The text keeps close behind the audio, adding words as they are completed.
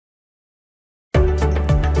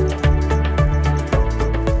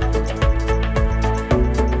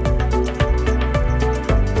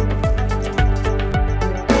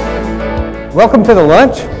Welcome to the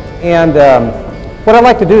lunch, and what I'd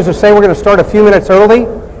like to do is just say we're going to start a few minutes early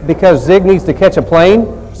because Zig needs to catch a plane.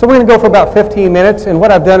 So we're going to go for about 15 minutes, and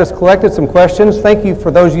what I've done is collected some questions. Thank you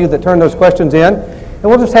for those of you that turned those questions in, and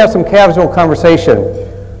we'll just have some casual conversation.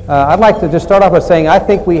 I'd like to just start off by saying I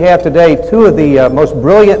think we have today two of the most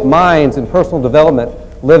brilliant minds in personal development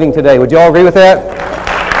living today. Would you all agree with that?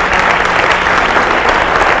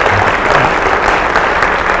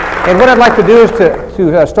 And what I'd like to do is to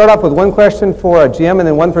start off with one question for Jim and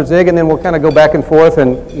then one for Zig, and then we'll kind of go back and forth.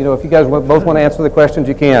 And if you guys both want to answer the questions,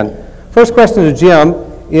 you can. First question to Jim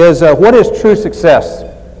is, what is true success?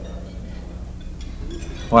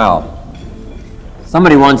 Well,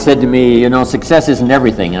 somebody once said to me, success isn't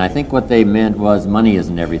everything, and I think what they meant was money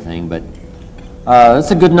isn't everything, but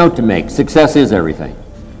that's a good note to make. Success is everything.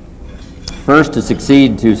 First, to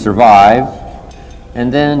succeed to survive,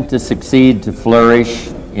 and then to succeed to flourish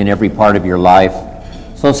in every part of your life.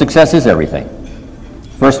 So success is everything.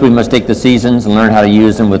 First, we must take the seasons and learn how to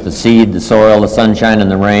use them with the seed, the soil, the sunshine, and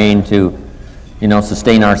the rain to,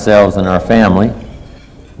 sustain ourselves and our family.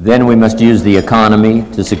 Then we must use the economy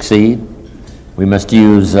to succeed. We must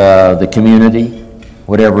use the community,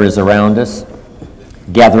 whatever is around us.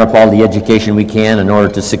 Gather up all the education we can in order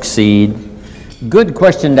to succeed. Good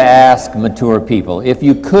question to ask mature people. If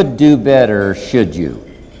you could do better, should you?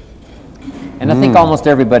 And I think almost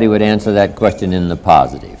everybody would answer that question in the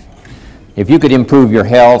positive. If you could improve your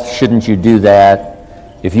health, shouldn't you do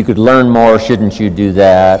that? If you could learn more, shouldn't you do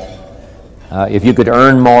that? If you could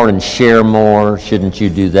earn more and share more, shouldn't you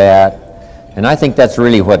do that? And I think that's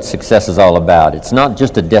really what success is all about. It's not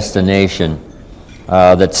just a destination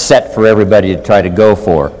that's set for everybody to try to go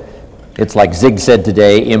for. It's like Zig said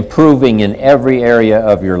today, improving in every area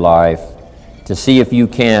of your life to see if you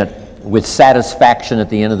can't, with satisfaction at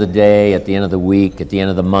the end of the day, at the end of the week, at the end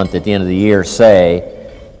of the month, at the end of the year, say,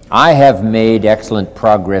 I have made excellent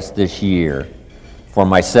progress this year for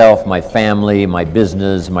myself, my family, my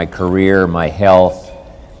business, my career, my health.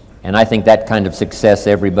 And I think that kind of success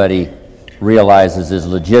everybody realizes is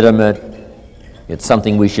legitimate. It's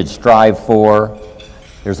something we should strive for.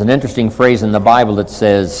 There's an interesting phrase in the Bible that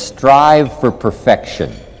says, strive for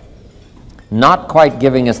perfection. Not quite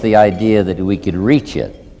giving us the idea that we could reach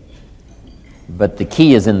it, but the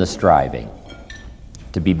key is in the striving.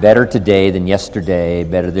 To be better today than yesterday,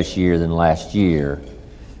 better this year than last year.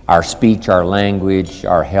 Our speech, our language,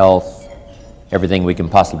 our health, everything we can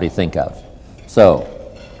possibly think of. So,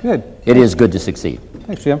 good. It is good to succeed.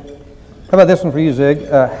 Thanks, Jim. How about this one for you, Zig?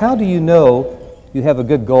 How do you know you have a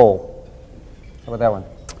good goal? How about that one?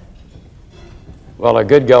 Well, a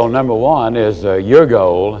good goal, number one, is your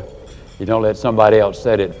goal. You don't let somebody else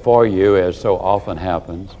set it for you, as so often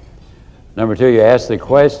happens. Number two, you ask the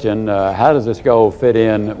question, how does this goal fit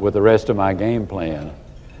in with the rest of my game plan?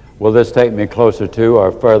 Will this take me closer to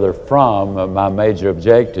or further from my major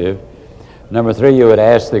objective? Number three, you would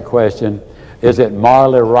ask the question, is it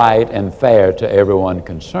morally right and fair to everyone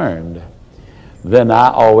concerned? Then I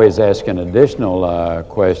always ask an additional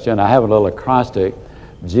question. I have a little acrostic,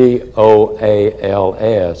 GOALS,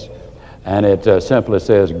 and it simply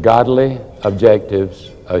says, godly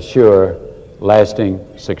objectives assure lasting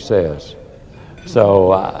success.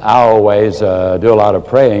 So I always do a lot of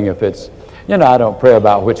praying. If it's, I don't pray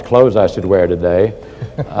about which clothes I should wear today.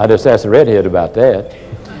 I just ask the redhead about that.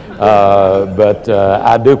 But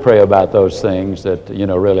I do pray about those things that,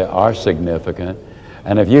 really are significant.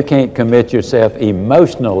 And if you can't commit yourself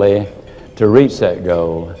emotionally to reach that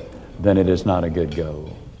goal, then it is not a good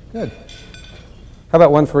goal. Good. How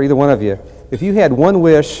about one for either one of you? If you had one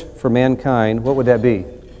wish for mankind, what would that be?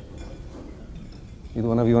 Either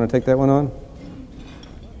one of you want to take that one on?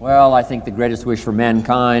 Well, I think the greatest wish for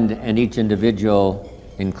mankind, and each individual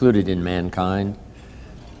included in mankind,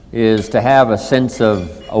 is to have a sense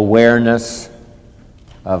of awareness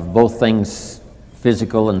of both things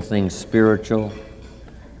physical and things spiritual,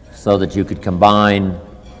 so that you could combine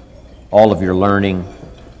all of your learning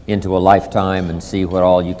into a lifetime and see what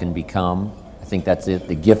all you can become. I think that's it,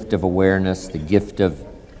 the gift of awareness, the gift of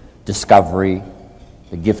discovery,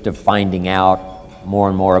 the gift of finding out more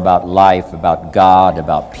and more about life, about God,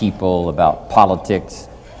 about people, about politics,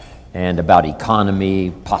 and about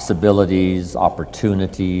economy, possibilities,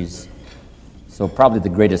 opportunities. So probably the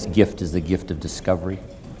greatest gift is the gift of discovery.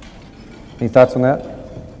 Any thoughts on that?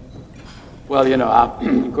 Well,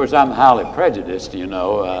 of course, I'm highly prejudiced,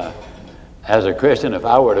 As a Christian, if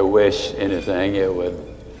I were to wish anything, it would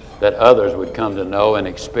that others would come to know and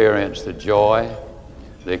experience the joy,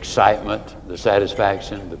 the excitement, the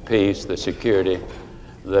satisfaction, the peace, the security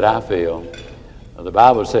that I feel. The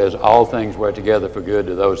Bible says all things work together for good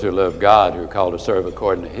to those who love God, who are called to serve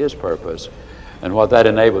according to His purpose. And what that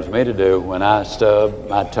enables me to do when I stub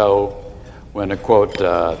my toe, when the quote,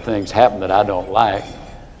 things happen that I don't like,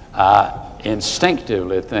 I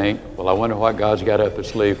instinctively think, well, I wonder what God's got up his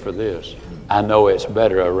sleeve for this. I know it's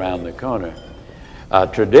better around the corner.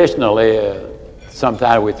 Traditionally,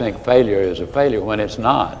 sometimes we think failure is a failure when it's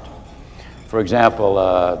not. For example,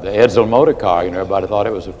 the Edsel motor car, everybody thought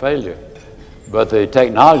it was a failure. But the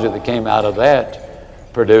technology that came out of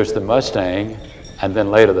that produced the Mustang and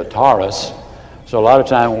then later the Taurus. So a lot of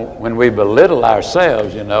time when we belittle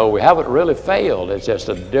ourselves, we haven't really failed. It's just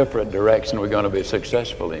a different direction we're going to be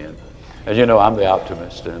successful in. As you know, I'm the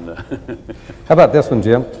optimist. And how about this one,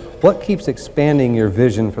 Jim? What keeps expanding your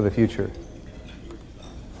vision for the future?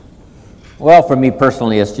 Well, for me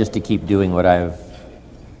personally, it's just to keep doing what I've,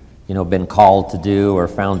 been called to do or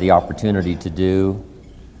found the opportunity to do.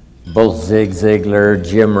 Both Zig Ziglar,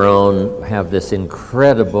 Jim Rohn have this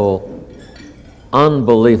incredible,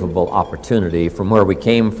 unbelievable opportunity from where we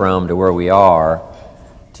came from to where we are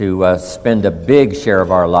to spend a big share of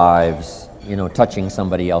our lives, touching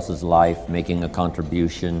somebody else's life, making a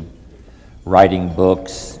contribution, writing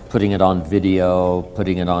books, putting it on video,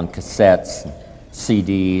 putting it on cassettes,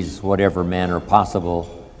 CDs, whatever manner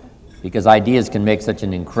possible, because ideas can make such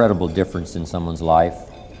an incredible difference in someone's life.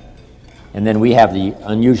 And then we have the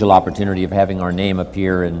unusual opportunity of having our name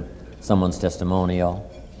appear in someone's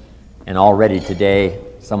testimonial. And already today,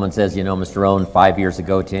 someone says, Mr. Rohn, 5 years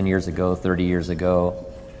ago, 10 years ago, 30 years ago,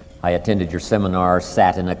 I attended your seminar,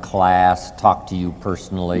 sat in a class, talked to you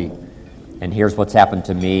personally, and here's what's happened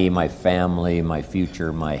to me, my family, my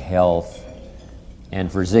future, my health.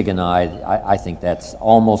 And for Zig and I think that's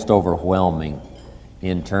almost overwhelming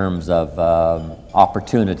in terms of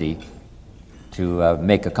opportunity to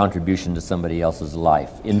make a contribution to somebody else's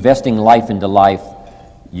life. Investing life into life,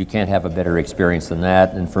 you can't have a better experience than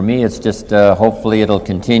that. And for me, it's just hopefully it'll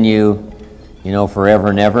continue, forever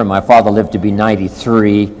and ever. My father lived to be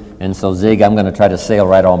 93, and so Zig, I'm going to try to sail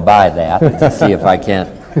right on by that to see if I can't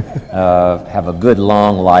have a good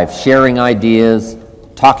long life, sharing ideas,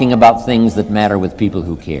 talking about things that matter with people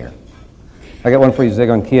who care. I got one for you, Zig,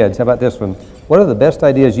 on kids. How about this one? What are the best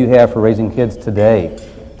ideas you have for raising kids today?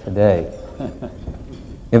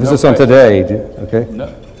 Emphasis on today, okay? No,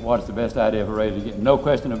 what's the best idea for raising kids? No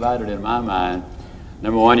question about it in my mind.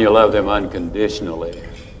 Number one, you love them unconditionally.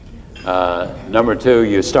 Number two,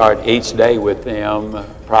 you start each day with them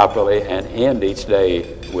properly and end each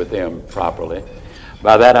day with them properly.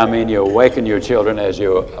 By that I mean you awaken your children as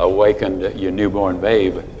you awakened your newborn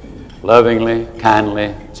babe, lovingly,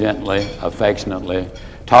 kindly, gently, affectionately,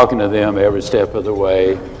 talking to them every step of the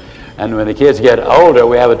way. And when the kids get older,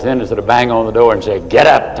 we have a tendency to bang on the door and say, "Get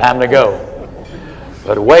up, time to go."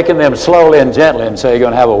 But awaken them slowly and gently and say, "You're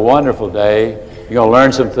going to have a wonderful day. You're going to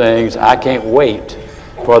learn some things. I can't wait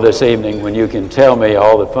for this evening when you can tell me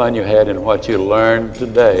all the fun you had and what you learned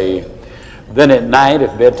today." Then at night,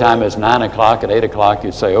 if bedtime is 9 o'clock, at 8 o'clock,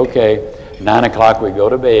 you say, "Okay, 9 o'clock we go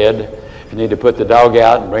to bed. You need to put the dog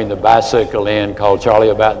out and bring the bicycle in, call Charlie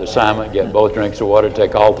about the assignment, get both drinks of water,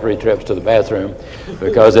 take all 3 trips to the bathroom,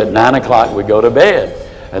 because at 9 o'clock we go to bed."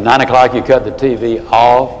 At 9 o'clock you cut the TV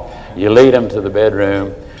off, you lead them to the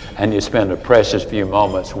bedroom, and you spend a precious few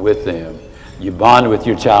moments with them. You bond with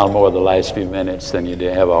your child more the last few minutes than you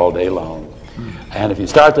have all day long. And if you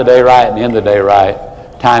start the day right and end the day right,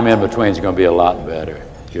 time in between is going to be a lot better.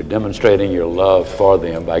 You're demonstrating your love for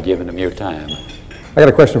them by giving them your time. I got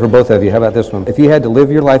a question for both of you. How about this one? If you had to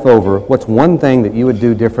live your life over, what's one thing that you would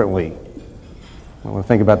do differently? I want to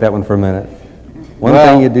think about that one for a minute. One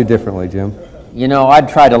thing you'd do differently, Jim. I'd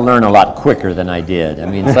try to learn a lot quicker than I did. I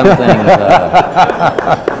mean, some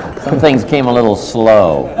things came a little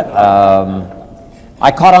slow.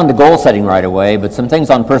 I caught on to goal setting right away, but some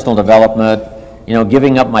things on personal development,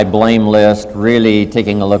 giving up my blame list, really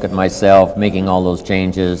taking a look at myself, making all those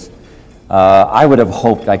changes. I would have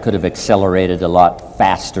hoped I could have accelerated a lot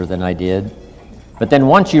faster than I did. But then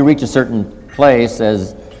once you reach a certain place,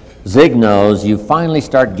 as Zig knows, you finally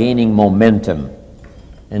start gaining momentum.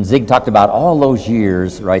 And Zig talked about all those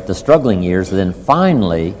years, right, the struggling years, and then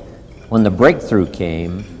finally, when the breakthrough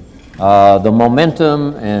came, the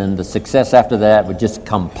momentum and the success after that would just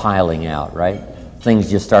come piling out, right? Things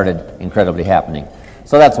just started incredibly happening.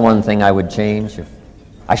 So that's one thing I would change.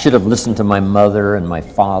 I should have listened to my mother and my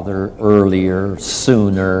father earlier,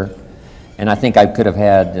 sooner, and I think I could have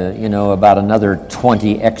had, about another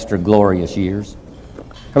 20 extra glorious years.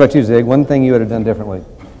 How about you, Zig? One thing you would have done differently?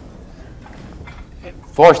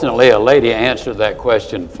 Fortunately, a lady answered that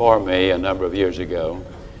question for me a number of years ago.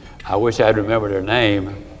 I wish I'd remembered her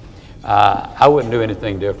name. I wouldn't do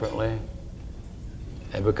anything differently.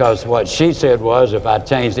 And because what she said was, if I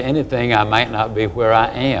changed anything, I might not be where I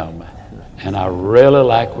am. And I really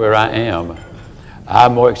like where I am.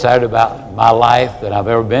 I'm more excited about my life than I've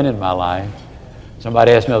ever been in my life.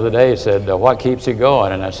 Somebody asked me the other day, said, what keeps you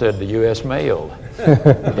going? And I said, the U.S. mail.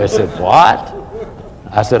 They said, what?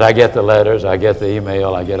 I said, I get the letters, I get the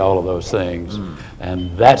email, I get all of those things.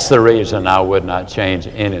 And that's the reason I would not change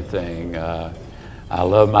anything. I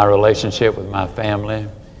love my relationship with my family.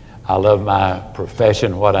 I love my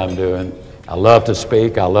profession, what I'm doing. I love to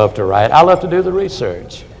speak, I love to write, I love to do the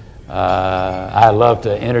research. I love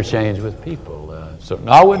to interchange with people. So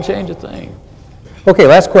no, I wouldn't change a thing. Okay,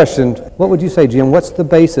 last question. What would you say, Jim? What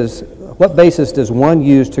basis does one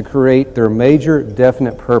use to create their major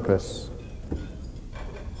definite purpose?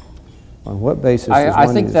 On what basis does one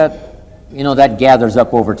I think use? that gathers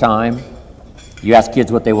up over time. You ask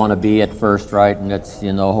kids what they want to be at first, right? And it's,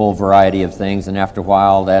 a whole variety of things. And after a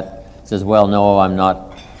while, that says, well, no, I'm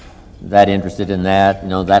not that interested in that.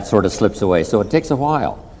 That sort of slips away. So it takes a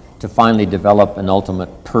while to finally develop an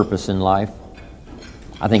ultimate purpose in life.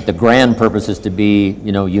 I think the grand purpose is to be,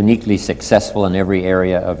 uniquely successful in every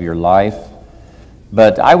area of your life.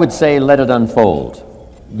 But I would say let it unfold.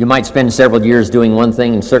 You might spend several years doing one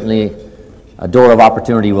thing, and certainly a door of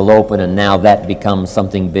opportunity will open, and now that becomes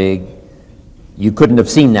something big. You couldn't have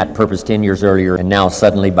seen that purpose 10 years earlier, and now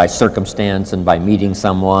suddenly by circumstance and by meeting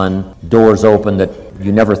someone, doors open that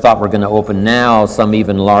you never thought were going to open. Now some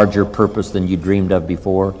even larger purpose than you dreamed of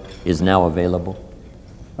before is now available.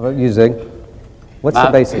 How about you, Zig? What's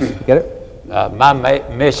the basis? You get it? My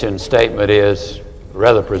mission statement is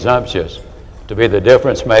rather presumptuous, to be the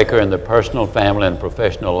difference maker in the personal, family, and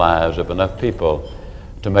professional lives of enough people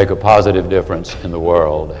to make a positive difference in the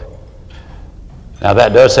world. Now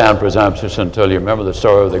that does sound presumptuous until you remember the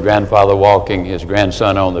story of the grandfather walking his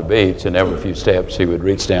grandson on the beach, and every few steps he would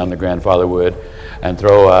reach down, the grandfather would, and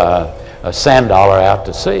throw a sand dollar out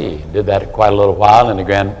to sea. Did that quite a little while, and the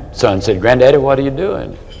grandson said, "Granddaddy, what are you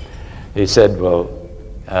doing?" He said,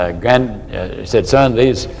 he said, "Son,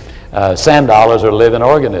 these sand dollars are living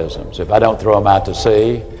organisms. If I don't throw them out to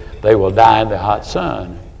sea, they will die in the hot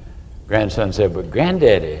sun." Grandson said, "But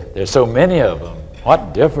Granddaddy, there's so many of them.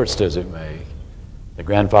 What difference does it make?" The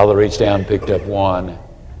grandfather reached down, picked up one,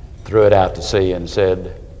 threw it out to sea, and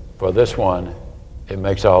said, "For this one, it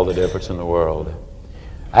makes all the difference in the world."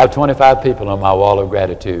 I have 25 people on my wall of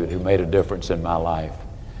gratitude who made a difference in my life,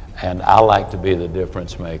 and I like to be the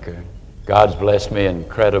difference maker. God's blessed me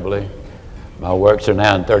incredibly. My works are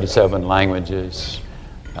now in 37 languages.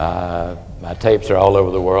 My tapes are all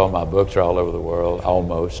over the world. My books are all over the world,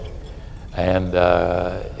 almost. And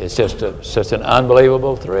it's just an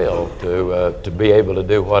unbelievable thrill to be able to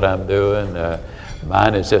do what I'm doing.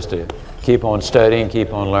 Mine is just to keep on studying,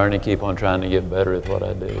 keep on learning, keep on trying to get better at what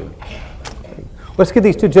I do. Let's give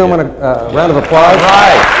these two gentlemen a round of applause. All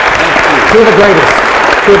right. Thank you. Two of the greatest.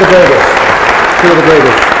 Two of the greatest. Two of the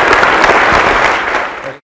greatest.